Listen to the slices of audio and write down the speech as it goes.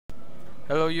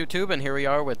Hello YouTube, and here we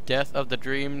are with Death of the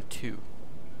Dream 2.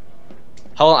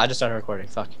 Hold on, I just started recording.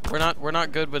 Fuck. We're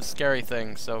not good with scary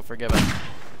things, so forgive us.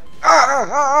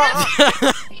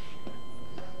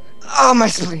 Oh, my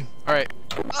spleen. Alright.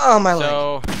 Oh, my leg.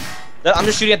 So I'm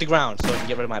just shooting at the ground so I can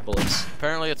get rid of my bullets.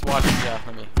 apparently it's watching. Yeah,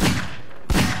 let me.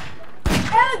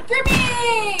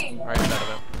 Dreaming! Alright, that of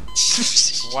it.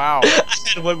 Wow. I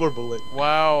had one more bullet.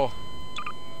 Wow.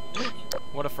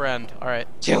 What a friend. Alright.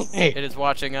 Kill me. It is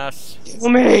watching us. Kill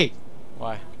me.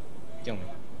 Why? Kill me.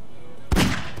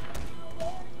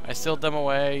 I sealed them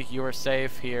away. You are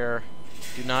safe here.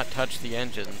 Do not touch the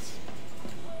engines.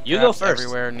 You Traps go first.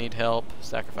 Everywhere need help.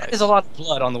 Sacrifice. There's a lot of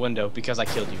blood on the window because I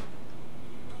killed you.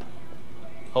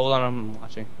 Hold on, I'm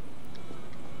watching.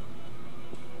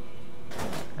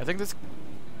 I think this.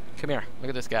 Come here. Look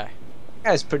at this guy.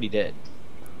 That guy's pretty dead.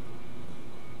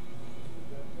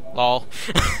 Lol.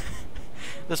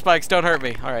 The spikes don't hurt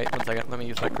me. Alright, 1 second. Let me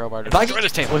use my crowbar to If I destroy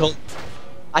this table. Wait, hold.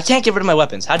 I can't get rid of my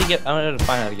weapons. How do you get? I don't know to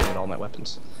find out how to get rid of all my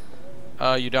weapons.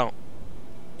 You don't.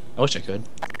 I wish I could.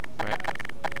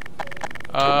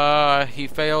 Alright. He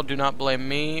failed. Do not blame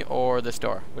me or this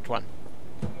door. Which one?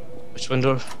 Which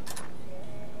window?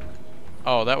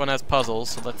 Oh, that one has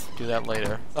puzzles, so let's do that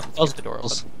later. Let's get the door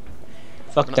open.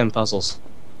 Fuck them puzzles.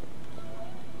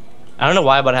 I don't know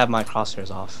why, but I have my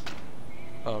crosshairs off.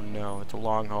 Oh no, it's a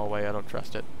long hallway. I don't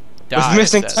trust it. It's Die,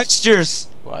 missing it says. textures.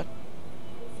 What?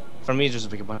 For me, it's just a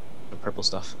big bunch of purple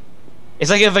stuff.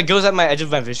 It's like if it goes at my edge of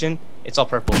my vision, it's all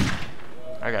purple.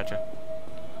 I gotcha.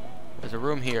 There's a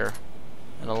room here,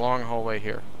 and a long hallway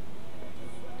here.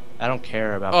 I don't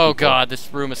care about. Oh people. god,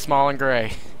 this room is small and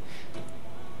gray.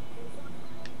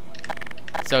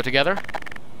 So together?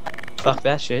 Fuck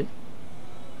that shit.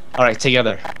 All right,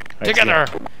 together. All right, Together!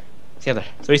 Together.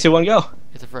 3, 2, 1, go.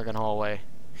 It's a friggin' hallway.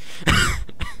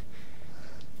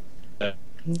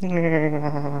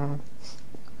 No,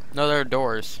 there are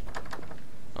doors.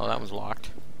 Oh, that one's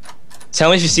locked. Tell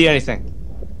me if you see anything.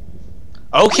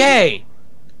 Okay.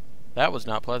 That was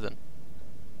not pleasant.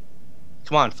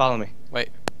 Come on, follow me. Wait,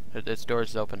 its door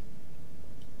is open.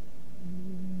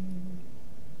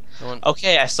 No one,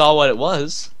 Okay, I saw what it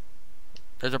was.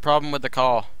 there's a problem with the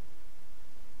call.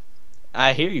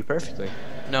 I hear you perfectly.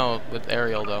 No, with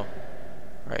Ariel though.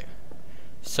 Right.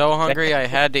 So hungry I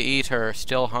had to eat her.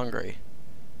 Still hungry.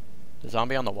 The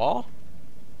zombie on the wall?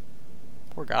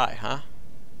 Poor guy, huh?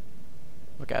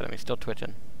 Look at him. He's still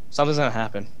twitching. Something's gonna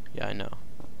happen. Yeah, I know.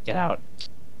 Get out.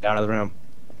 Get out of the room.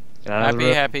 Get out of the Happy,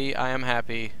 room. happy. I am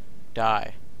happy.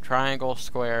 Die. Triangle,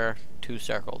 square, 2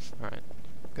 circles. All right.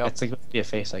 Go. It's like be a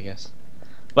face, I guess.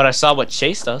 But I saw what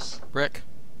chased us. Brick.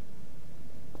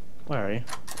 Where are you?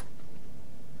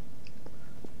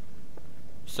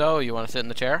 So, you want to sit in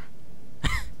the chair?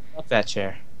 Fuck that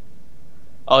chair.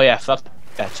 Oh yeah, fuck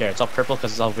that chair. It's all purple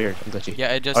because it's all weird and glitchy.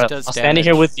 Yeah, it just Alright, does I'll damage. stand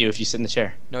here with you if you sit in the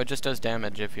chair. No, it just does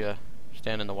damage if you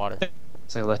stand in the water.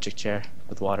 It's like an electric chair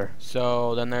with water.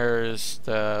 So, then there's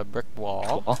the brick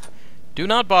wall. Wall. Do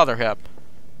not bother him.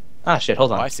 Ah shit,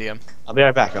 hold Oh, on. I see him. I'll be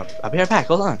right back. I'll be right back.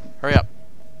 Hold on. Hurry up.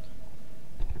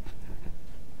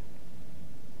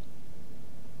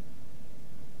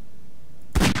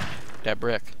 That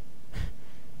brick.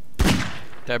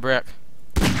 That brick.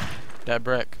 That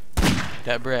brick.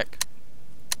 That brick.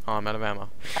 Oh, I'm out of ammo.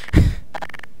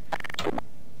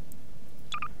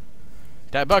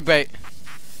 That bug bait.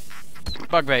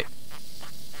 Bug bait.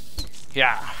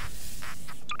 Yeah.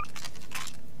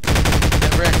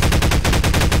 That brick.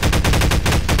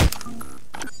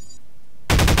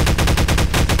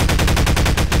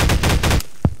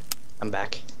 I'm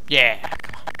back. Yeah.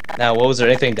 Now, what was there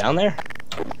anything down there?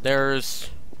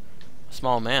 There's a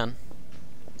small man.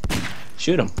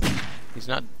 Shoot him. He's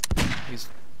not. He's.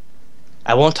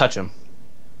 I won't touch him.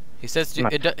 He says.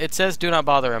 It says do not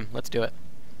bother him. Let's do it.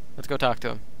 Let's go talk to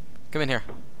him. Come in here.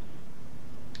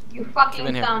 You Come fucking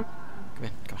in here. son. Come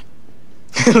in. Come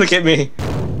on. Look at me.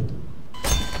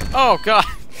 Oh god.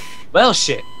 Well,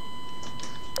 shit.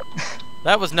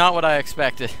 That was not what I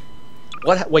expected.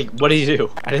 What? Wait, what did he do?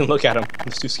 I didn't look at him. I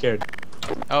was too scared.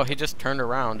 Oh, he just turned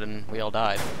around and we all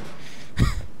died.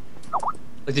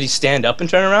 Like, did he stand up and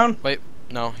turn around? Wait,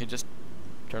 no, he just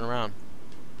turned around.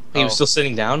 He was still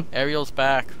sitting down? Ariel's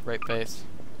back, right face.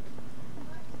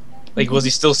 Like, was he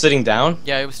still sitting down?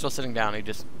 Yeah, he was still sitting down. He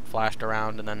just flashed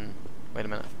around and then. Wait a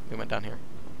minute. We went down here.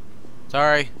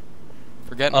 Sorry.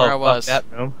 Forgetting where I was. Fuck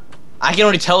that room. I can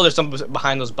already tell there's something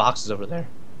behind those boxes over there.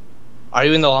 Are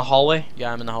you in the hallway?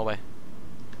 Yeah, I'm in the hallway.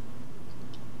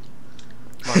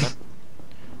 Come on then.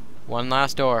 One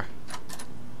last door.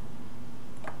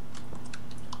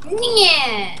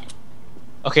 Yeah.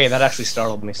 Okay, that actually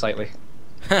startled me slightly.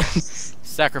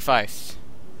 Sacrifice.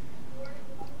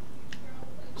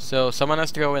 So someone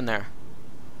has to go in there.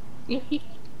 I'm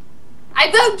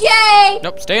okay.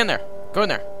 Nope, stay in there. Go in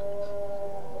there.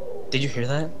 Did you hear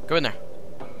that? Go in there.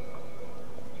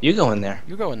 You go in there.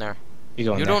 You go in there. You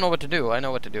go in You there. don't know what to do. I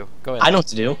know what to do. Go in. I know what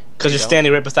to do. Because You you're don't?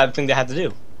 standing right beside the thing they had to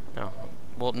do. No.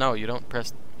 Well, no, you don't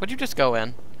press. Would you just go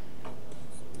in?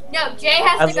 No, Jay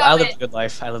has to go I in. lived a good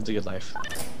life. I lived a good life.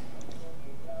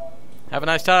 Have a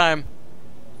nice time.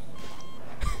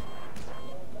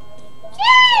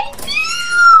 Jay, no!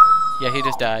 Yeah, he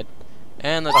just died.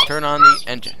 And let's turn on the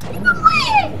engine.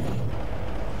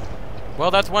 Well,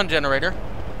 that's one generator.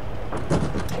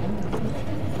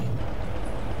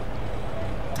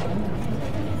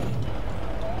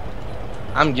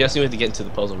 I'm guessing we have to get into the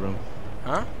puzzle room.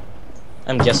 Huh?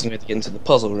 I'm guessing we have to get into the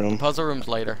puzzle room. Puzzle room's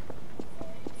later.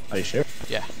 Are you sure?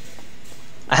 Yeah.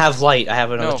 I have light. I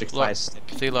have an No, electric look. fire stick.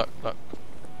 See, look.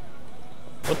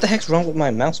 What the heck's wrong with my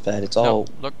mouse pad? It's No, all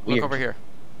look weird. over here.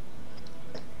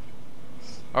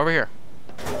 Over here.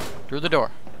 Through the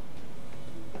door.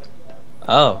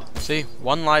 Oh. See,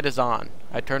 one light is on.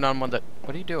 I turned on one that.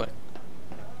 What are you doing?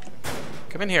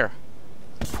 Come in here.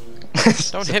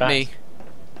 Don't hit me.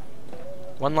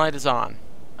 One light is on.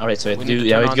 Alright, so we have We to need do, to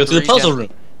yeah, turn we have to on go to the 3 puzzle room.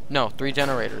 No, 3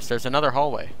 generators. There's another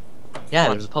hallway. Yeah,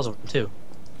 Come on. there's a puzzle room too.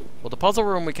 Well, the puzzle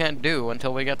room we can't do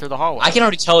until we get through the hallway. I can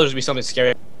already tell there's gonna be something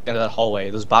scary in that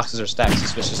hallway. Those boxes are stacked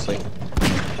suspiciously.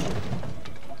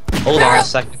 Hold on a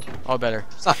second. Oh, better.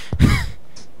 Stop.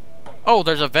 Oh,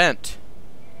 there's a vent.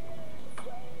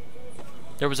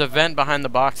 There was a vent behind the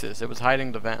boxes. It was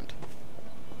hiding the vent.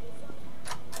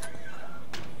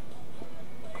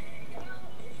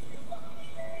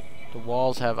 The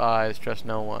walls have eyes, trust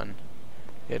no one.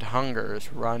 It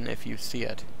hungers, run if you see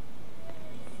it.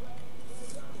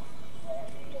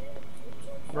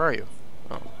 Where are you?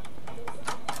 Oh.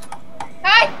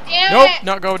 God damn Nope, it!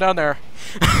 not go down there.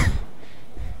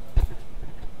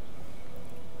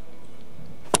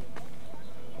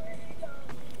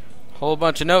 Whole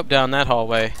bunch of nope down that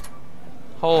hallway.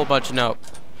 Whole bunch of nope.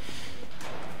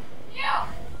 Yeah.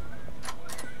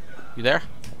 You there?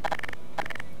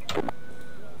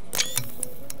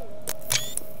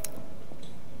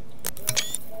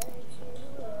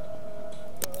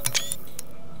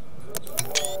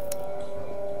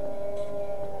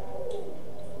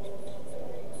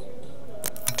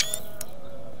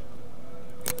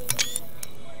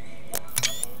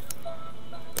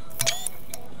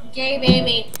 Jay,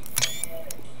 baby.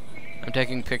 I'm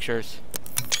taking pictures.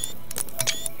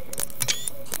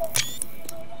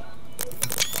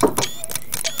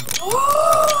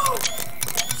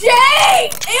 Jay!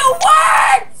 It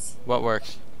worked! What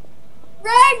works?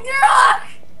 Ragnarok!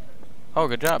 Oh,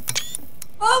 good job.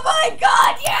 Oh my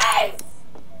god, yes!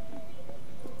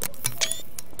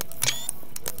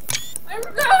 I'm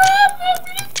gonna have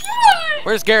to do it!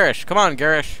 Where's Garish? Come on,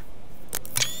 Garish.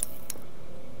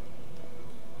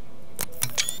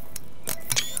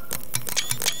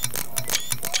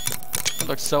 It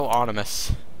looks so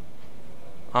ominous.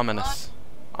 Ominous.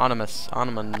 Ominous.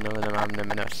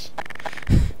 Ominous.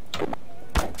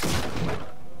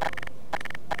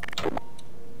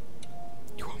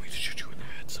 You want me to shoot you in the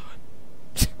head, son?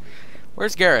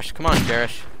 Where's Garish? Come on,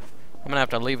 Garish. I'm gonna have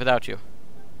to leave without you.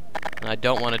 And I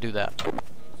don't want to do that.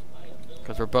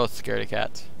 Because we're both scaredy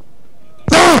cats.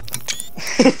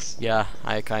 Yeah,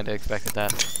 I kinda expected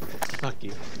that. Fuck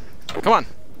you. Come on!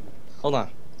 Hold on.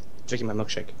 Drinking my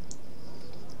milkshake.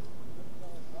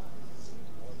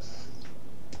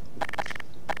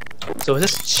 So is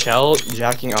this Chell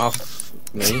jacking off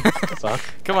me? What the fuck?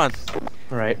 Come on.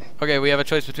 Alright. Okay, we have a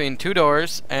choice between 2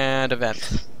 doors and a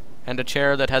vent. And a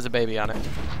chair that has a baby on it.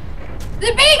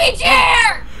 The baby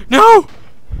chair! No!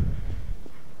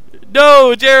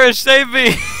 No, Jarish, save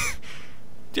me!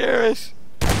 Jarish.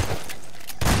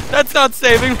 That's not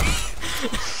saving me.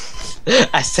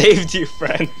 I saved you,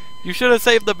 friend. You should have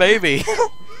saved the baby.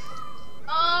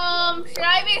 Should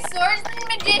I be swordsman,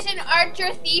 magician,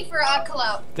 archer, thief, or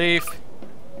occult? Thief.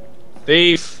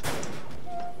 Thief.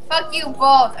 Fuck you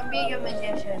both. I'm being a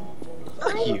magician.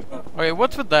 Fuck you. Okay,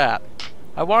 what's with that?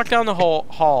 I walked down the whole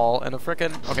hall and a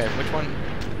frickin'... Okay, which one?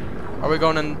 Are we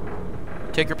going in...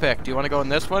 Take your pick. Do you want to go in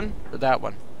this one or that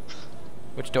one?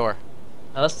 Which door?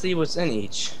 Let's see what's in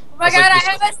each. Oh my It's god, like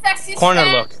I have a sexy corner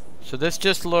stand. look. So this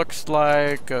just looks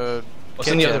like a What's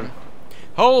in the kitchen. other one?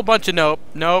 Whole bunch of nope.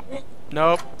 Nope.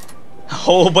 Nope. A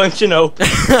whole bunch of nope. Right,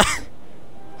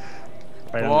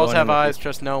 The I'm walls going have in with eyes,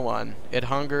 trust no one. It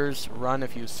hungers, run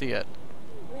if you see it.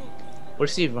 you.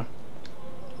 Where's Steve? In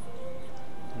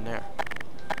there.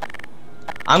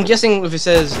 I'm guessing if it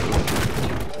says...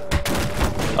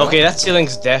 Okay, that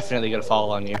ceiling's definitely gonna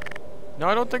fall on you. No,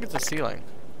 I don't think it's a ceiling.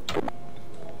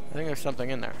 I think there's something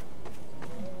in there.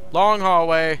 Long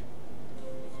hallway.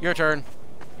 Your turn.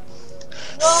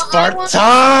 Well,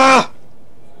 Sparta!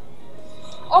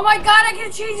 Oh my god, I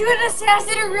can change you into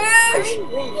Assassin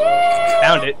Rouge! Yeah!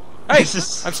 Found it. Hey,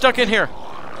 I'm stuck in here.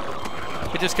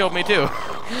 It just killed me too.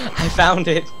 I found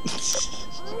it.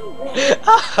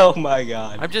 Oh my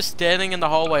god. I'm just standing in the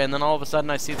hallway and then all of a sudden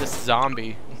I see this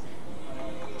zombie.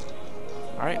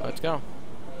 Alright, let's go.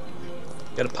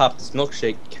 Gotta pop this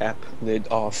milkshake cap lid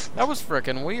off. That was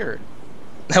frickin' weird.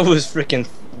 That was freaking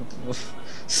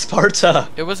Sparta.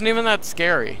 It wasn't even that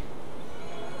scary.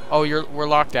 Oh, we're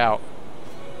locked out.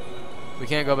 We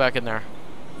can't go back in there.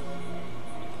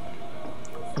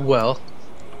 Well,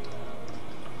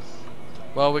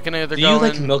 Well, we can either do go you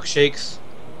like in... milkshakes?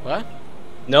 What?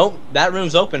 Nope, that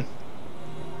room's open.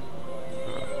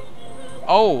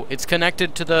 Oh, it's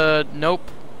connected to the... Nope.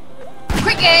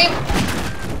 Quick game!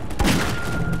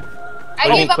 I What do you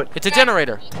gave mean up. quick? It's a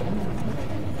generator.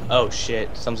 Oh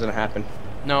shit, something's gonna happen.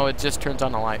 No, it just turns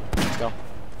on the light. Let's go.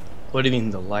 What do you mean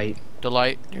the light? The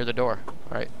light near the door.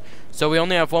 Alright. So we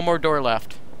only have one more door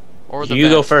left. Or the You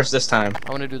vent. go first this time. I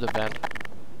want to do the vent.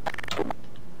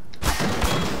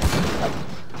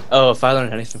 Oh, if I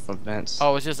learned anything from vents.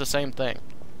 Oh, it's just the same thing.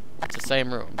 It's the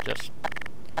same room, just...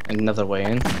 Another way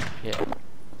in. Yeah.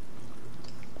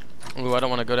 Ooh, I don't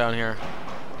want to go down here.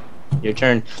 Your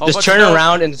turn. Oh, Just let's turn go.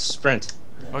 around and sprint.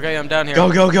 Okay, I'm down here.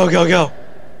 Go, go, go, go, go.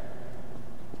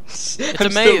 It's a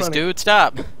maze, dude.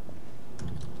 Stop.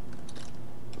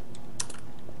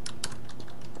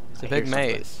 It's a big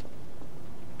maze.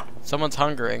 Someone's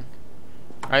hungering.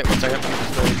 Alright, one second. Let me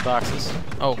just throw these boxes.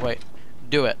 Oh, wait.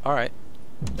 Do it. Alright.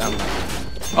 Down.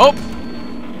 Oh!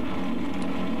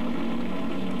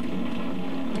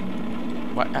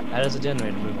 What? That is a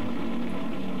generator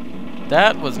moving.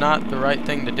 That was not the right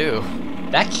thing to do.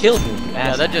 That killed me.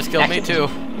 Yeah, that just killed me too.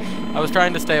 I was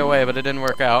trying to stay away, but it didn't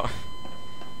work out.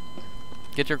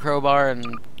 Get your crowbar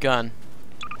and gun.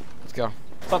 Let's go.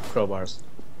 Fuck crowbars.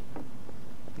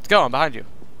 Let's go. I'm behind you.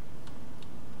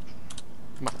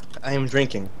 I am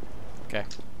drinking. Okay.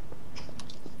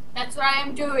 That's what I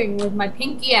am doing with my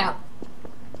pinky out.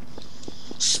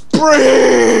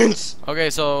 Sprint! Okay,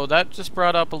 so that just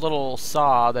brought up a little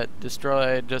saw that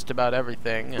destroyed just about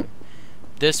everything, and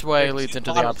this way There's leads two into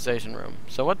the bottles. observation room.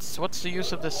 So what's the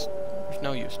use of this? There's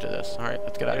no use to this. All right,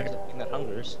 let's get out of There's here. a thing that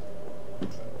hungers.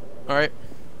 All right.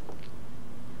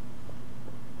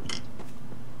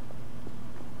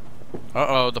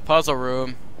 Uh-oh, the puzzle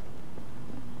room.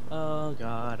 Oh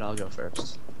god, I'll go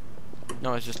first.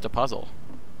 No, it's just a puzzle.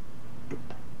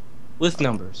 With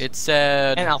numbers. It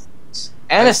said... And alphabets.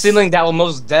 And a ceiling that will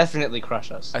most definitely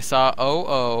crush us. I saw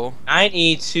 00,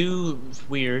 9E2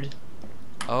 weird.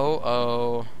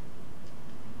 00,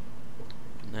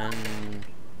 and then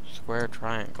square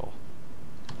triangle.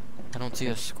 I don't see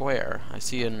a square. I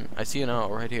see an O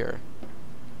right here.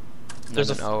 And There's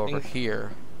then an a O over thing-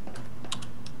 here.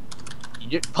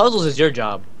 Puzzles is your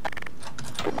job.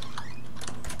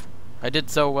 I did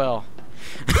so well.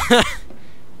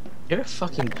 You're a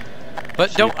fucking...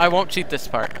 But I won't cheat this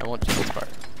part. I won't cheat this part.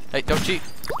 Hey, don't cheat.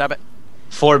 Stop it.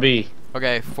 4B.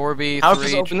 Okay, 4B, How 3,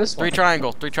 does it open this 3 one?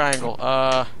 triangle, 3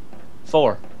 triangle.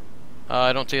 4.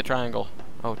 I don't see a triangle.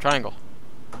 Oh, triangle.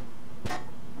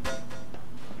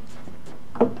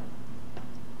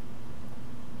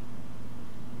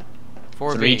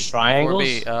 Four 3 B. triangles?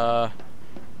 4B.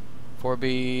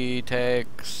 4B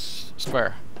takes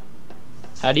square.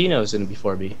 How do you know it's gonna be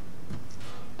 4B?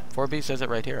 4B says it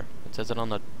right here. It says it on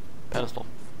the pedestal.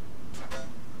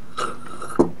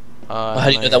 How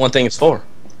do you know that one thing is 4?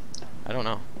 I don't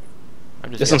know.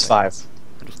 I'm just This one's guessing.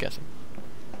 5. I'm just guessing.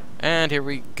 And here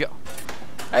we go.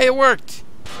 Hey, it worked!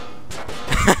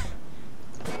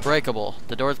 Breakable.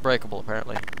 The door's breakable,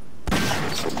 apparently.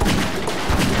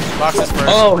 Boxes first.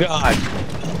 Oh god!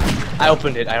 I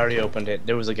opened it. I already opened it.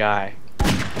 There was a guy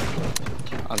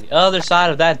on the other side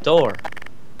of that door.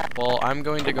 Well, I'm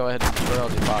going to go ahead and destroy all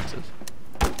these boxes.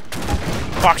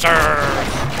 Boxers!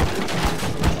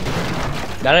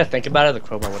 Now that I think about it, the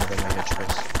crowbar would have been my good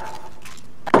choice.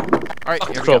 Alright, Fuck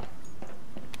here the we crow. go.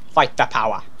 Fight the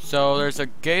power. So there's a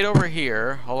gate over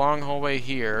here, a long hallway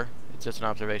here. It's just an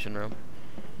observation room.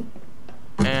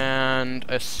 And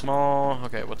a small...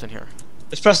 Okay, what's in here?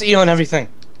 Let's press E on everything.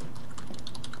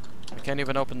 I can't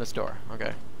even open this door.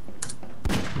 Okay.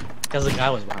 Because the guy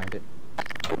was behind it.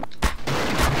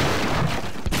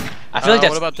 I feel like that's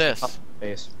what about this?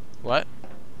 face. What?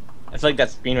 I feel like that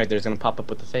screen right there is gonna pop up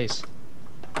with the face.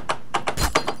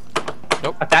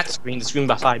 Nope. Not that screen, the screen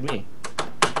beside me.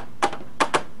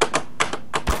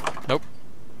 Nope.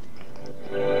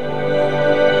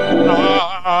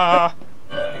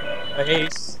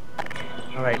 Face.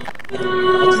 Alright.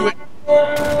 I'll do it.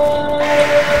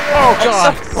 Oh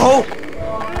god! Oh!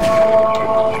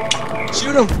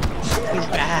 Shoot him! In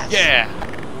the ass. Yeah!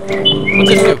 What's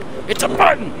this do? It's a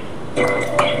button!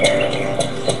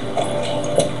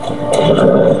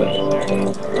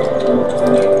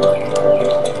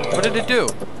 What did it do?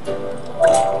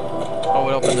 Oh,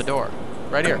 it opened the door.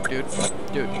 Right here, dude.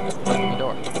 Dude, open the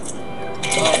door.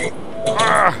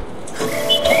 Oh.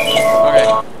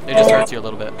 Okay, it just hurts you a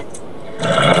little bit.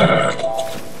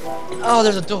 Oh,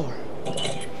 there's a door.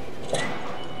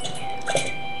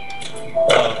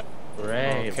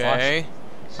 Great. Okay,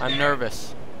 I'm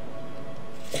nervous.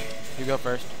 You go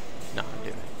first. No, I'm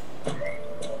doing it.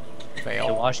 The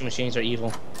Fail. washing machines are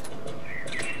evil.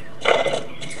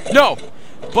 No!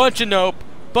 Bunch of nope.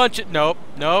 Bunch of nope.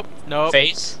 Nope. Nope.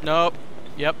 Face? Nope.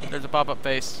 Yep, there's a pop-up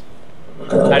face.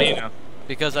 How do you know?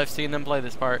 Because I've seen them play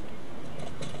this part.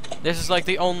 This is like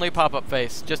the only pop-up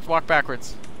face. Just walk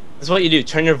backwards. This is what you do.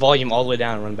 Turn your volume all the way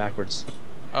down and run backwards.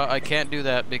 I can't do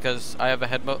that because I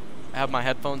have my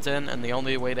headphones in, and the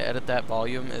only way to edit that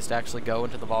volume is to actually go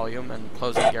into the volume, and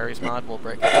closing Gary's mod will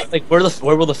break it. Like, where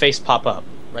will the face pop up?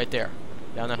 Right there,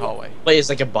 down that hallway. Wait, is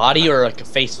it like a body or like a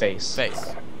face? Face.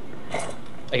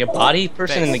 Like a body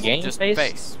person Face. in the game? Just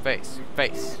face? Face.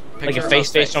 Like Picture a of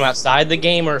face from outside the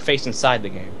game or a face inside the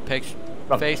game? Face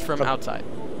from outside.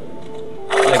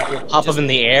 Like, will it pop up in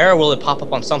the air or will it pop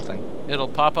up on something? It'll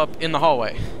pop up in the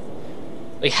hallway.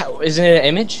 Like, how, isn't it an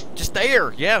image? Just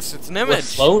there. Yes, it's an Will it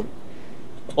image. float?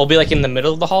 Will it be like in the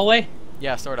middle of the hallway?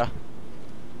 Yeah, sorta.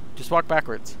 Just walk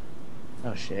backwards.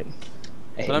 Oh shit.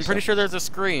 But I'm pretty sure there's a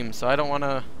scream, so I don't want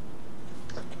to.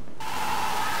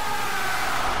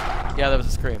 Yeah, there was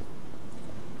a scream.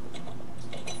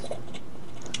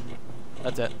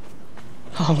 That's it.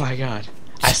 Oh my god.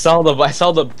 I saw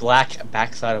the black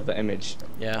backside of the image.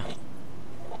 Yeah.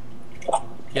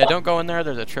 Yeah, don't go in there.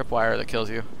 There's a tripwire that kills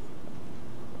you.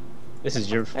 This is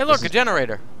your. Hey, look, a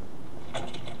generator.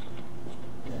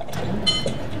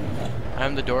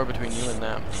 I'm the door between you and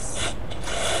them.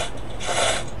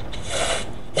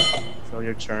 So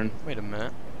your turn. Wait a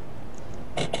minute.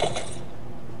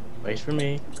 Wait for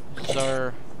me. This is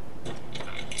our.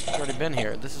 We've already been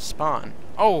here. This is spawn.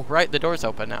 Oh, right, the door's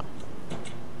open now.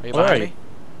 Are you Where behind are me?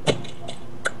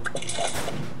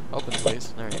 Open,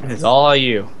 please. There you go. It's all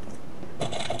you.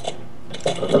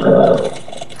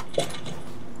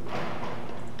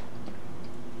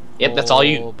 Yep, that's all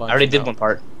you. Whole I bunch already of did nope. one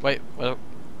part. Wait, what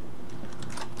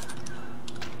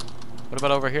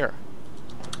about over here?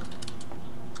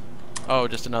 Oh,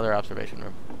 just another observation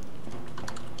room.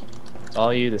 It's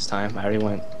all you this time. I already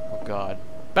went. Oh god.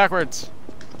 Backwards!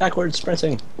 Backwards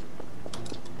sprinting.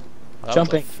 That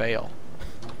Jumping. Was a fail.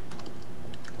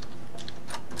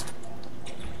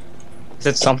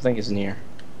 Said something is near.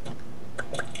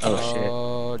 Oh shit.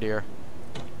 Oh dear.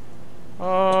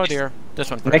 Oh dear. This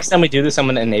one first. Next time we do this, I'm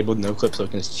gonna enable no clip so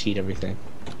it can just cheat everything.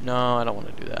 No, I don't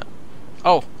want to do that.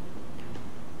 Oh!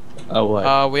 Oh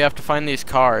what? We have to find these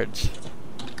cards.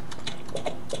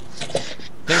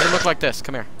 Things that look like this.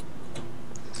 Come here.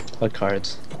 What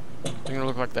cards? Things that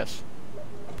look like this.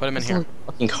 Put them in It's here. a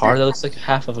fucking card that looks like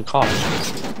half of a car.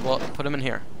 Well, put them in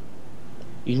here.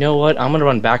 You know what? I'm gonna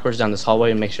run backwards down this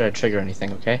hallway and make sure I trigger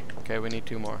anything, okay? Okay, we need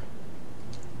 2 more.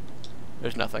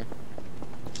 There's nothing.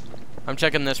 I'm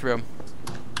checking this room.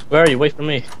 Where are you? Wait for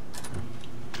me.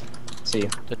 See you.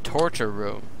 The torture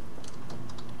room.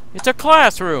 It's a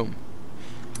classroom!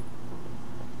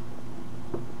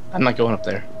 I'm not going up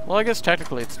there. Well, I guess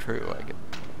technically it's true.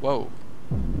 Whoa.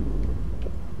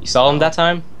 You saw him that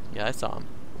time? Yeah, I saw him.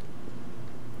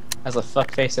 That's a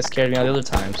fuck face that scared me all the other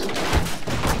times.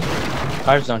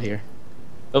 Card's not here.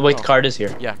 Oh wait, Oh. the card is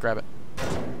here. Yeah, grab it.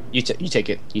 You take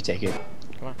it. You take it.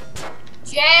 Come on.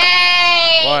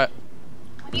 Jay! What?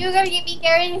 When you gonna give me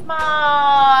Gary's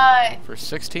mod? For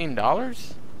 $16?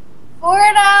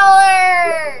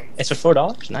 $4! It's for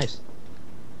 $4. Nice.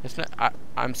 It's not.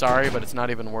 I'm sorry, but it's not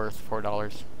even worth $4.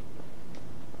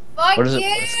 Fuck What is it you!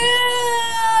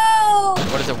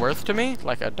 What is it worth to me?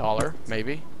 Like $1,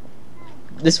 maybe.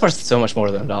 This is worth so much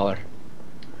more than $1.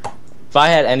 If I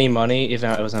had any money, if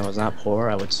I was not poor,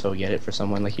 I would so get it for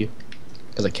someone like you,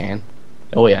 because I can.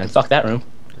 Oh yeah, and fuck that room.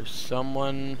 There's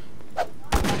someone.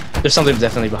 There's something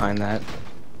definitely behind that.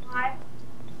 What?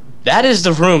 That is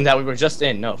the room that we were just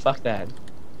in. No, fuck that.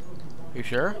 You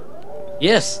sure?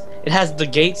 Yes, it has the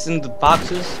gates and the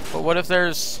boxes. But what if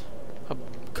there's a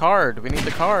card? We need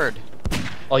the card.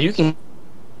 Oh, you can.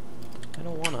 I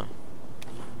don't wanna.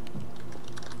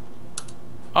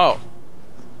 Oh.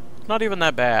 It's not even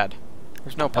that bad.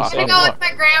 There's no I'm pop. gonna go with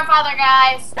my grandfather,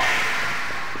 guys.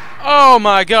 Oh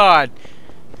my god!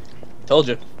 Told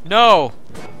you. No!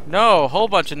 No! Whole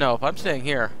bunch of nope. I'm staying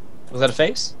here. Was that a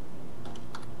face?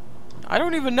 I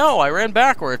don't even know. I ran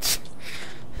backwards.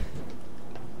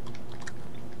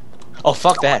 Oh,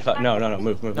 fuck that. Fuck. No, no, no.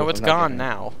 Move, move, No, move. it's I'm not gone getting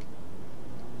now.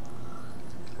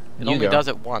 It You only go. does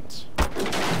it once.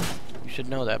 You should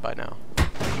know that by now.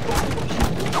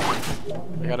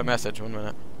 I got a message. 1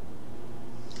 minute.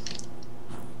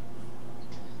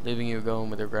 Leaving you going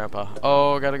with your grandpa.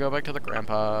 Oh, gotta go back to the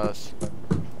grandpa's.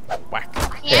 Whack.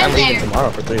 Hey, I'm leaving tomorrow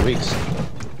for 3 weeks.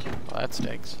 Well, that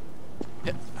stinks.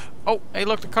 Yeah. Oh, hey,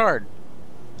 look, the card.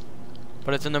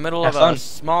 But it's in the middle Have of fun. a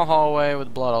small hallway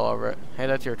with blood all over it. Hey,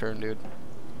 that's your turn, dude.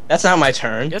 That's not my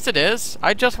turn. Yes, it is.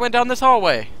 I just went down this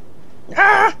hallway.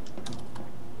 Ah!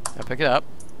 Now pick it up.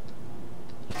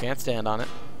 You can't stand on it.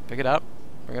 Pick it up.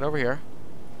 Bring it over here.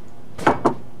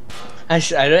 I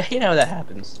hate how that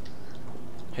happens.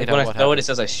 Hey, Like now when I what throw it, happened? it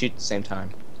says I shoot at the same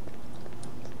time.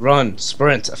 Run,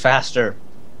 sprint, faster.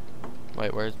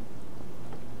 Wait, where's...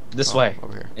 This Oh, way.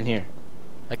 over here. In here.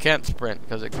 I can't sprint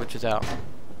because it glitches out.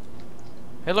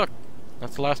 Hey, look.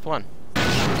 That's the last one.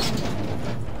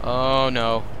 Oh,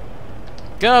 no.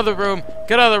 Get out of the room.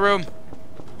 Get out of the room.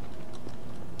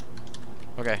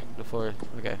 Okay, the floor.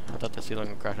 Okay, I thought the ceiling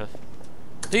would crash us.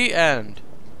 The end.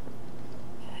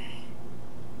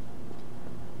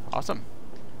 Awesome.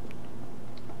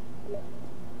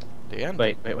 The end.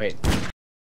 Wait, wait, wait.